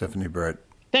list, Stephanie Burt.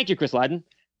 Thank you, Chris Lydon.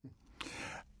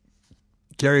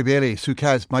 Gary Bailey, Sue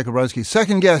Katz, Michael Brodsky.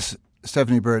 Second guess,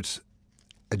 Stephanie Burt's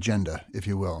agenda, if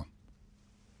you will.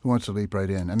 Who wants to leap right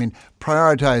in? I mean,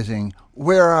 prioritizing,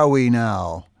 where are we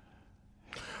now?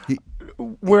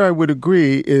 Where I would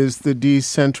agree is the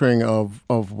decentering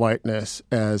of whiteness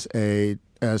as a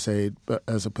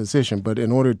position. But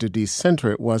in order to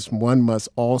decenter it, one must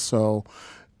also,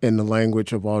 in the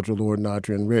language of Audre Lorde and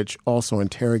Adrienne Rich, also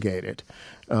interrogate it.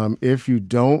 If you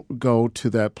don't go to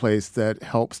that place that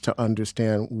helps to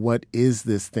understand what is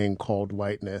this thing called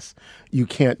whiteness, you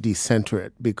can't decenter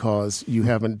it because you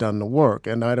haven't done the work.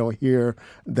 And I don't hear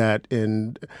that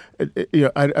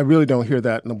I really don't hear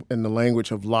that in the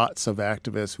language of lots of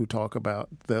activists who talk about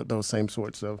those same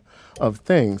sorts of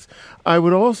things. I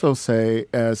would also say,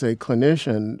 as a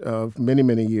clinician of many,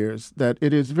 many years, that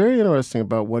it is very interesting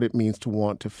about what it means to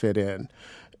want to fit in.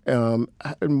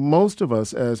 Most of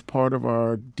us, as part of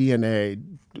our DNA,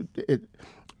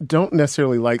 don't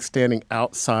necessarily like standing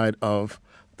outside of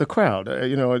the crowd.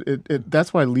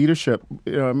 That's why leadership,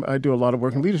 I do a lot of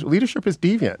work in leadership. Leadership is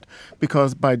deviant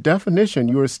because by definition,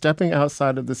 you are stepping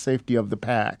outside of the safety of the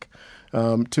pack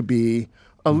to be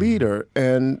a leader.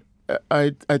 And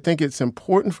I think it's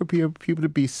important for people to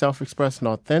be self-expressed and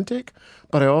authentic,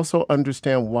 but I also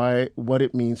understand what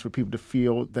it means for people to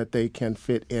feel that they can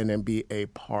fit in and be a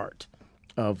part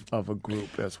of a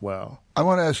group as well. I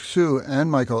want to ask Sue and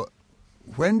Michael,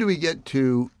 when do we get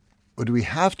to, or do we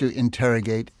have to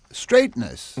interrogate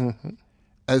straightness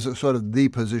as a sort of the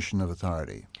position of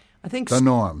authority? I think the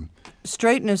norm.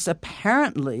 Straightness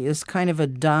apparently is kind of a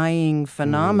dying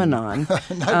phenomenon.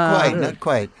 Not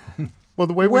quite. Well,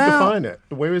 the way we define it,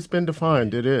 the way it's been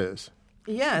defined, it is.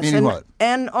 Yes, meaning what?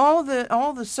 And all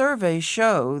the surveys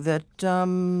show that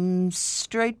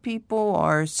straight people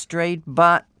are straight,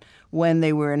 but when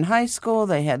they were in high school,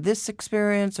 they had this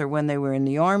experience, or when they were in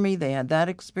the Army, they had that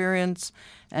experience,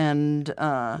 and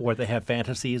or they have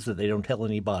fantasies that they don't tell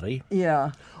anybody.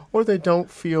 Yeah. Or they don't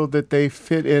feel that they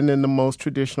fit in the most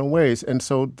traditional ways. And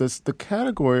so the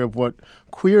category of what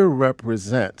queer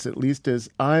represents, at least as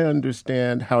I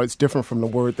understand how it's different from the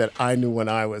word that I knew when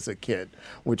I was a kid,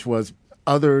 which was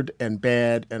othered and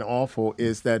bad and awful,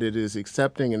 is that it is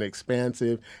accepting and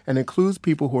expansive and includes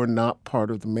people who are not part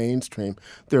of the mainstream.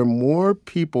 There are more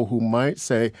people who might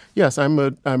say, yes, I'm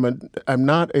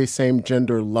not a same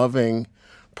gender loving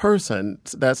person.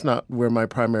 That's not where my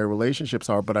primary relationships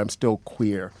are, but I'm still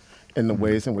queer in the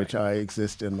ways in which I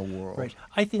exist in the world. Right.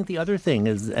 I think the other thing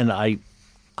is, and I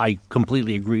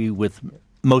completely agree with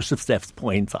most of Steph's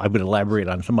points, I would elaborate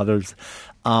on some others,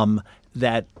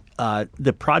 that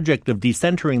the project of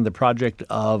decentering, the project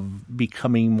of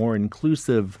becoming more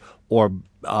inclusive, or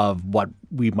of what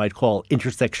we might call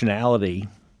intersectionality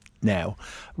now,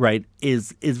 right,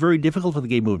 is very difficult for the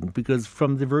gay movement, because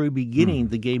from the very beginning,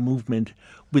 the gay movement,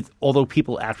 although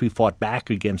people actually fought back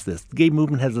against this, the gay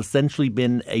movement has essentially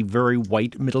been a very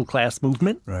white middle-class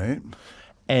movement. Right.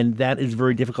 And that is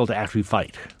very difficult to actually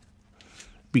fight,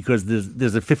 because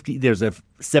there's a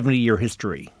 70-year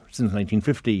history since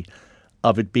 1950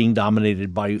 of it being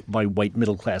dominated by white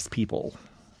middle-class people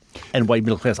and white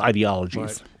middle-class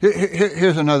ideologies. Right.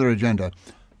 Here's another agenda.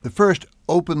 The first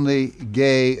openly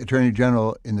gay attorney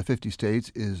general in the 50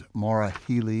 states is Maura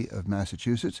Healey of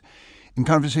Massachusetts. In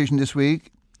conversation this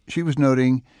week, she was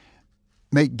noting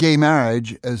make gay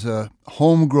marriage as a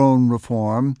homegrown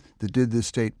reform that did this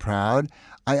state proud.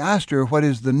 I asked her what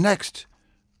is the next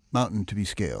mountain to be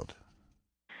scaled.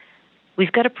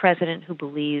 We've got a president who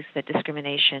believes that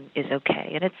discrimination is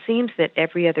okay. And it seems that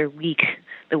every other week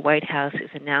the White House is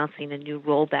announcing a new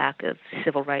rollback of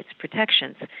civil rights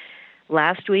protections.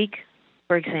 Last week,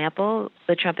 for example,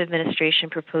 the Trump administration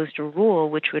proposed a rule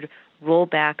which would roll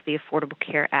back the Affordable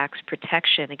Care Act's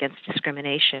protection against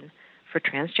discrimination for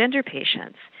transgender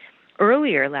patients.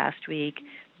 Earlier last week,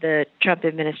 the Trump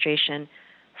administration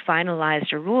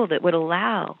finalized a rule that would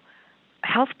allow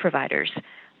health providers,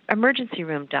 emergency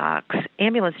room docs,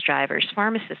 ambulance drivers,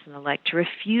 pharmacists, and the like to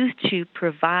refuse to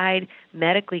provide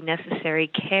medically necessary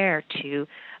care to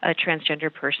a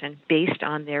transgender person based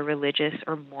on their religious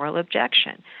or moral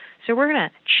objection. So we're going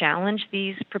to challenge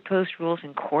these proposed rules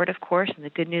in court, of course, and the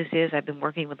good news is I've been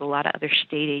working with a lot of other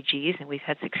state AGs, and we've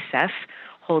had success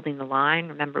holding the line.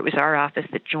 Remember, it was our office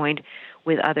that joined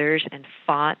with others and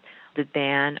fought the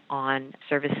ban on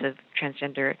service of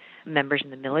transgender members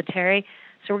in the military.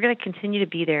 So we're going to continue to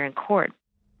be there in court.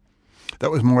 That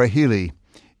was Maura Healey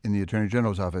in the Attorney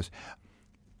General's office.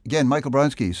 Again, Michael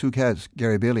Brodsky, Sue Katz,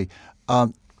 Gary Bailey.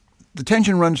 The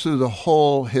tension runs through the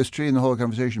whole history and the whole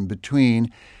conversation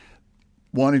between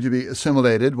wanting to be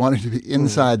assimilated, wanting to be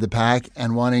inside the pack,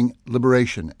 and wanting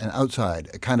liberation and outside,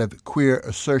 a kind of queer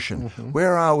assertion.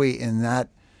 Where are we in that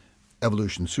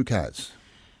evolution? Sue Katz.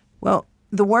 Well,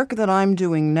 the work that I'm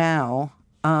doing now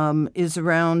is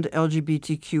around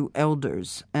LGBTQ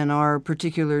elders and our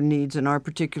particular needs and our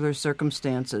particular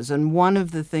circumstances. And one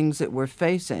of the things that we're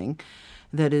facing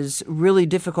that is really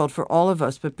difficult for all of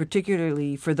us, but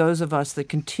particularly for those of us that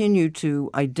continue to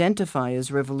identify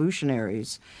as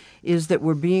revolutionaries, is that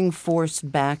we're being forced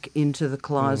back into the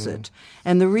closet.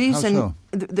 And the reason How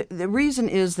so? the reason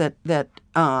is that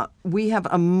we have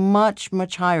a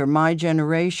much higher, my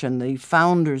generation, the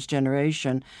founders'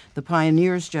 generation, the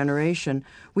pioneers' generation,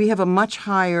 we have a much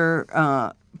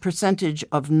higher percentage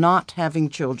of not having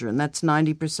children. That's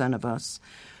 90% of us.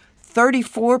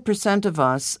 34% of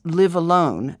us live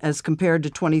alone as compared to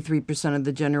 23% of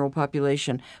the general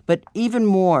population. But even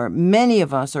more, many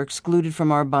of us are excluded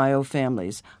from our bio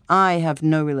families. I have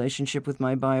no relationship with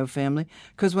my bio family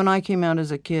because when I came out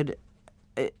as a kid,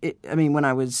 when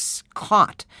I was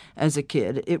caught as a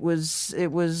kid, it was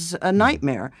a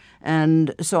nightmare.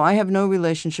 And so I have no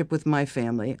relationship with my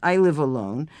family. I live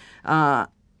alone.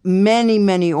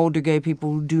 Many older gay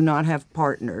people who do not have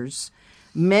partners.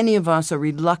 Many of us are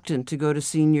reluctant to go to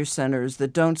senior centers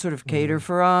that don't sort of cater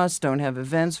for us, don't have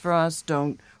events for us,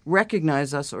 don't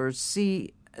recognize us or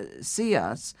see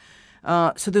us.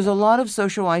 So there's a lot of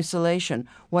social isolation.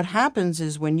 What happens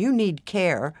is when you need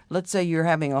care, let's say you're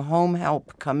having a home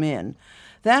help come in,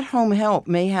 that home help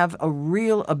may have a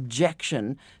real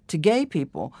objection to gay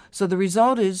people. So the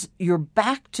result is you're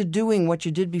back to doing what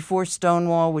you did before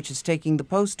Stonewall, which is taking the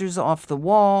posters off the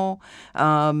wall,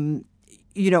 hiding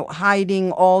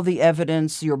all the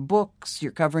evidence, your books,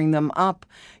 you're covering them up.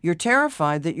 You're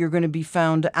terrified that you're going to be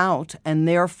found out and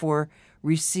therefore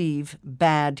receive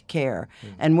bad care.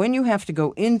 And when you have to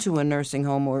go into a nursing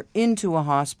home or into a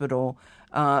hospital,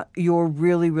 you're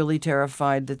really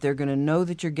terrified that they're going to know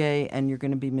that you're gay and you're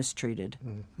going to be mistreated.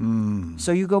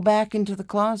 So you go back into the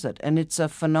closet, and it's a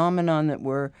phenomenon that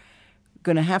we're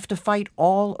going to have to fight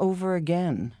all over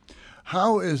again.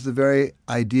 How is the very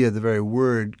idea, the very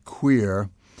word queer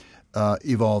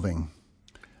evolving?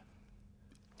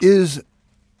 Is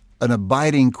an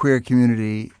abiding queer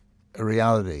community a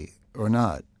reality or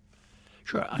not?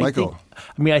 Sure. Michael.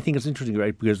 I think it's interesting,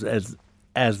 right? Because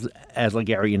as like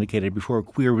Gary indicated before,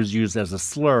 queer was used as a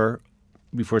slur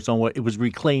before Stonewall. It was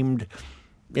reclaimed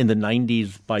in the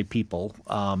 90s by people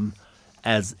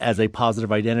as a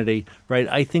positive identity, right?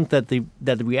 I think that the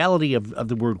reality of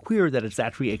the word queer, that it's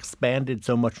actually expanded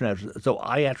so much now. So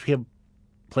I actually have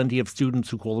plenty of students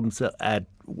who call themselves at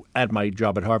my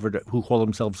job at Harvard who call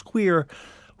themselves queer,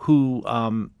 who I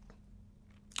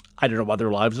don't know what their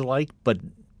lives are like, but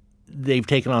they've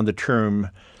taken on the term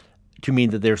to mean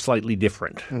that they're slightly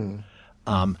different.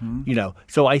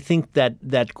 So I think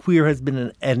that queer has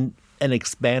been an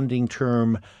expanding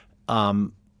term,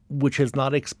 which has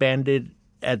not expanded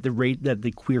at the rate that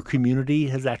the queer community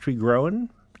has actually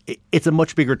grown. It's a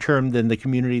much bigger term than the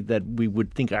community that we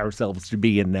would think ourselves to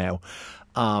be in now,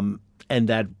 and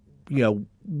that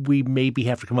we maybe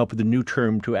have to come up with a new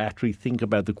term to actually think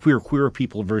about the queer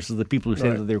people versus the people who say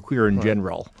that they're queer in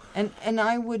general. And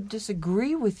I would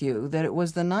disagree with you that it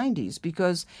was the 90s,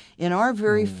 because in our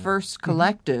very first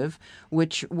collective,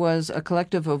 which was a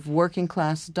collective of working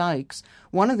class dykes,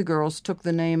 one of the girls took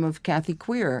the name of Kathy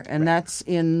Queer, and that's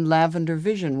in Lavender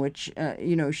Vision, which,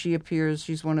 she appears,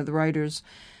 she's one of the writers,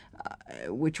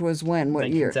 which was when? What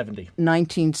 1970. Year?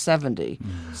 1970.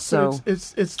 So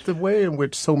it's the way in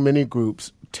which so many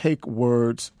groups take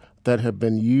words that have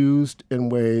been used in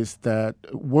ways that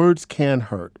words can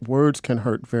hurt. Words can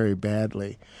hurt very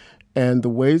badly. And the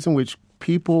ways in which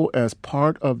people, as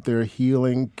part of their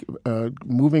healing,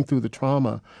 moving through the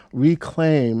trauma,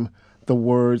 reclaim the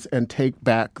words and take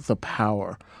back the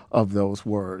power of those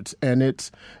words.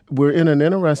 And we're in an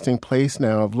interesting place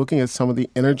now of looking at some of the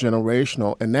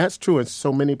intergenerational, and that's true in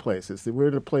so many places. We're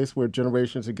in a place where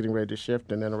generations are getting ready to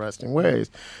shift in interesting ways.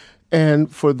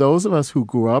 And for those of us who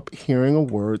grew up hearing a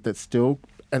word that still,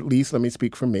 at least let me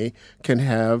speak for me,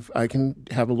 I can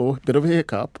have a little bit of a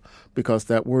hiccup because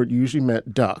that word usually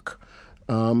meant duck,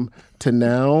 to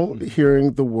now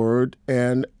hearing the word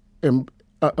and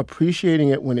appreciating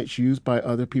it when it's used by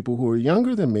other people who are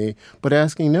younger than me, but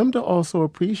asking them to also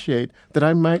appreciate that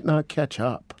I might not catch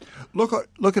up.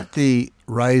 Look at the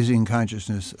rising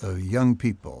consciousness of young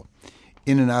people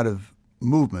in and out of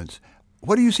movements.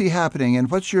 What do you see happening, and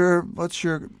what's your I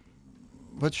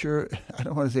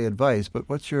don't want to say advice, but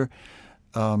what's your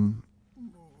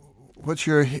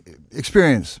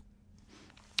experience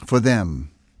for them?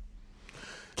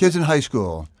 Kids in high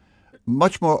school,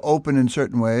 much more open in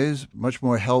certain ways, much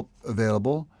more help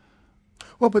available.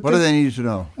 Well, but what do they need to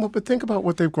know? Well, but think about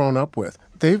what they've grown up with.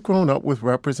 They've grown up with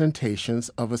representations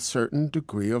of a certain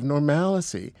degree of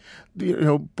normalcy.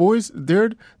 Boys,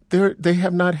 they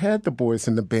have not had the boys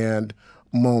in the band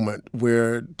moment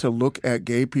where to look at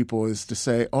gay people is to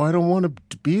say, oh, I don't want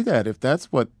to be that. If that's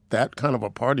what that kind of a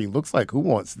party looks like, who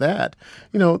wants that?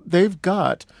 They've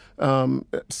got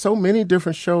so many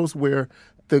different shows where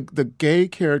the gay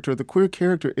character, the queer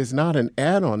character is not an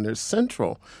add-on, they're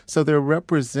central. So they're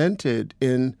represented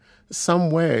in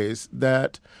some ways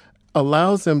that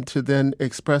allows them to then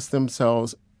express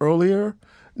themselves earlier,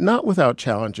 not without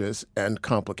challenges and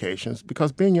complications,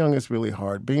 because being young is really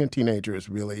hard. Being a teenager is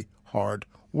really hard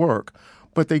work.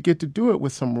 But they get to do it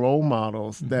with some role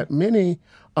models that many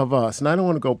of us, and I don't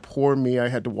want to go poor me, I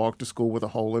had to walk to school with a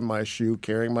hole in my shoe,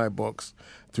 carrying my books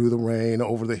through the rain,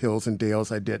 over the hills and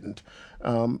dales. I didn't.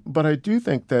 But I do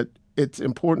think that it's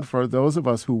important for those of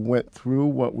us who went through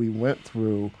what we went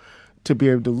through to be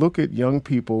able to look at young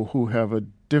people who have a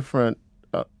different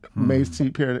may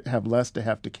have less to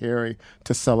have to carry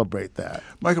to celebrate that.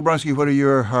 Michael Bronski, what are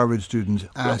your Harvard students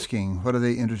asking? What are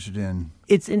they interested in?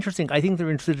 It's interesting. I think they're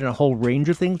interested in a whole range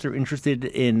of things. They're interested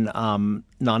in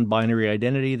non-binary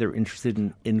identity. They're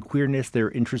interested in queerness.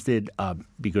 They're interested,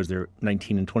 because they're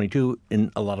 19 and 22,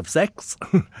 in a lot of sex,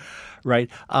 right?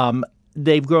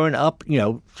 They've grown up,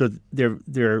 so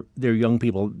they're young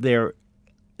people.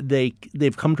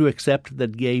 They've come to accept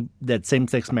that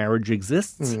same-sex marriage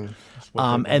exists,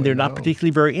 and they're not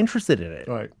particularly very interested in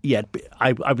it yet.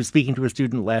 I was speaking to a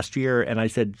student last year, and I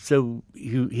said, so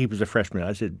he was a freshman.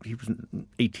 I said, he was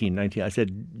 18, 19. I said,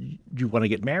 do you want to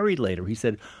get married later? He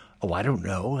said, oh, I don't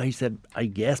know. He said, I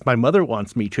guess my mother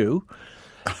wants me to.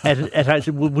 And I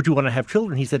said, well, would you want to have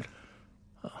children? He said,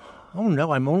 oh,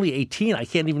 no, I'm only 18. I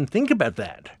can't even think about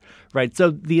that. Right.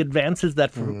 So the advances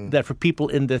that for people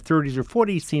in their 30s or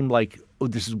 40s seem like, oh,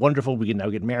 this is wonderful. We can now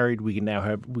get married. We can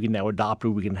now adopt,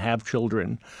 or we can have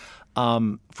children.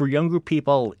 For younger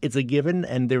people, it's a given,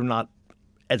 and they're not,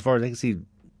 as far as I can see,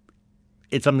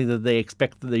 it's something that they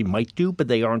expect that they might do, but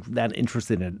they aren't that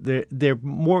interested in it. They're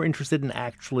more interested in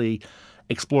actually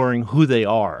exploring who they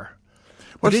are.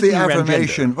 What's the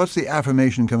affirmation? What's the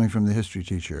affirmation coming from the history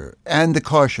teacher and the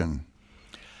caution?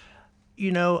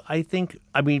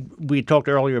 I mean, we talked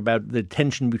earlier about the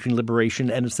tension between liberation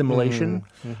and assimilation,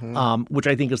 which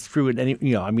I think is true. And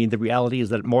the reality is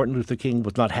that Martin Luther King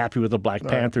was not happy with the Black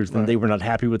Panthers, and they were not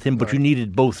happy with him. But you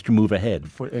needed both to move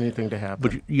ahead for anything to happen.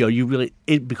 But you really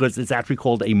because it's actually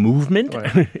called a movement,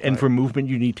 and for movement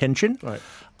you need tension. Right.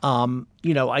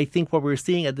 I think what we're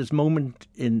seeing at this moment,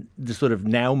 in the sort of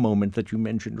now moment that you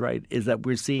mentioned, right, is that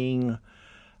we're seeing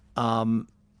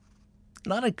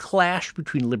not a clash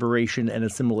between liberation and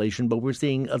assimilation, but we're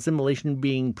seeing assimilation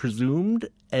being presumed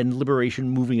and liberation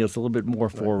moving us a little bit more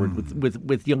forward,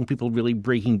 with young people really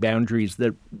breaking boundaries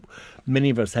that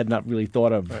many of us had not really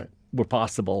thought of were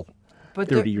possible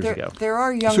 30 years ago. There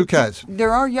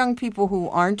are young people who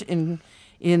aren't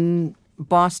in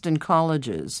Boston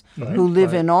colleges, who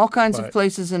live in all kinds of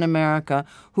places in America,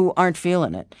 who aren't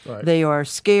feeling it. Right. They are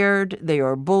scared. They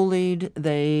are bullied.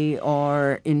 They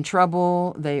are in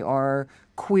trouble. They are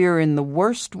queer in the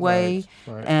worst way.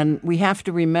 Right. And we have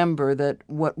to remember that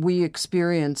what we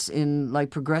experience in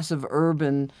progressive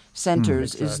urban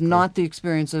centers is not the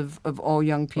experience of all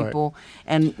young people. Right.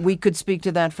 And we could speak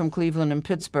to that from Cleveland and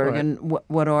Pittsburgh and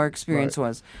what our experience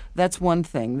was. That's one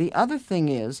thing. The other thing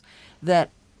is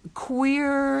that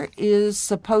queer is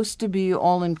supposed to be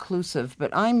all-inclusive, but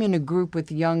I'm in a group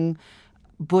with young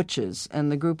butches,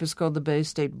 and the group is called the Bay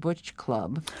State Butch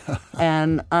Club.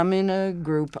 And I'm in a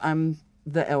group, I'm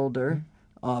the elder,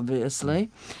 obviously,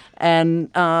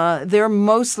 and they're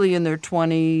mostly in their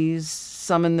 20s,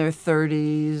 some in their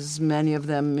 30s, many of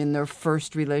them in their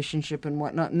first relationship and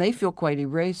whatnot, and they feel quite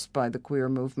erased by the queer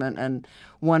movement and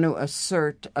want to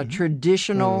assert a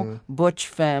traditional butch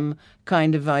femme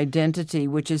kind of identity,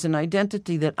 which is an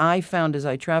identity that I found as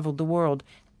I traveled the world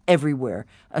everywhere,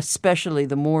 especially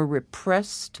the more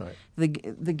repressed the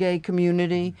gay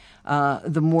community,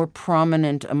 the more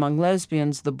prominent among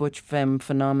lesbians, the butch femme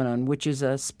phenomenon, which is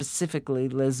a specifically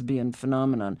lesbian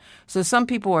phenomenon. So some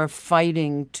people are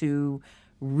fighting to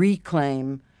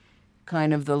reclaim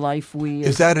kind of the life we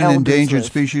Is that an endangered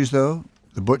species, though,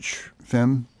 the butch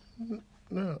femme?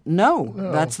 No,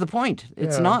 that's the point.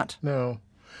 It's not.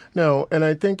 No, and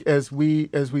I think as we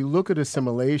look at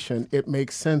assimilation, it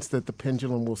makes sense that the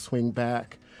pendulum will swing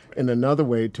back in another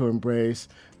way to embrace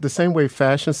the same way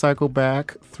fashion cycled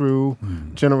back through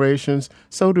generations,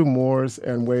 so do mores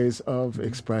and ways of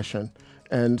expression.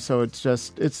 And so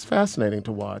it's fascinating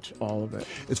to watch all of it.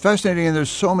 It's fascinating, and there's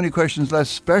so many questions left,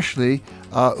 especially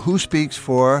who speaks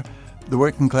for the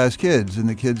working class kids and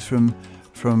the kids from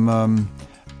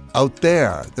out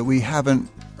there that we haven't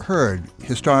heard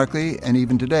historically and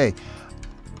even today.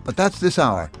 But that's this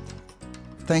hour.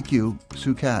 Thank you,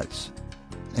 Sue Katz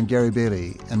and Gary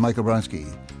Bailey and Michael Bronski.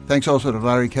 Thanks also to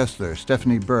Larry Kessler,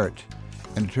 Stephanie Burt,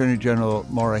 and Attorney General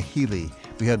Maura Healey.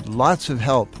 We had lots of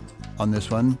help on this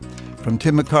one from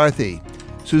Tim McCarthy,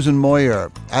 Susan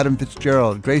Moyer, Adam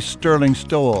Fitzgerald, Grace Sterling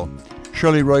Stowell,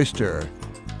 Shirley Royster,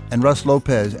 and Russ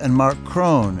Lopez, and Mark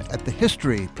Crone at the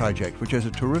History Project, which has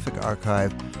a terrific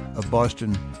archive of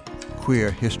Boston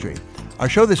queer history. Our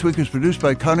show this week was produced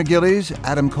by Connor Gillies,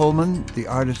 Adam Coleman, the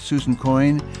artist Susan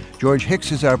Coyne. George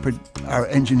Hicks is our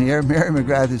engineer. Mary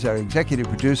McGrath is our executive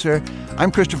producer.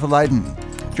 I'm Christopher Lydon.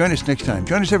 Join us next time.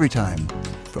 Join us every time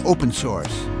for Open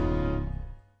Source.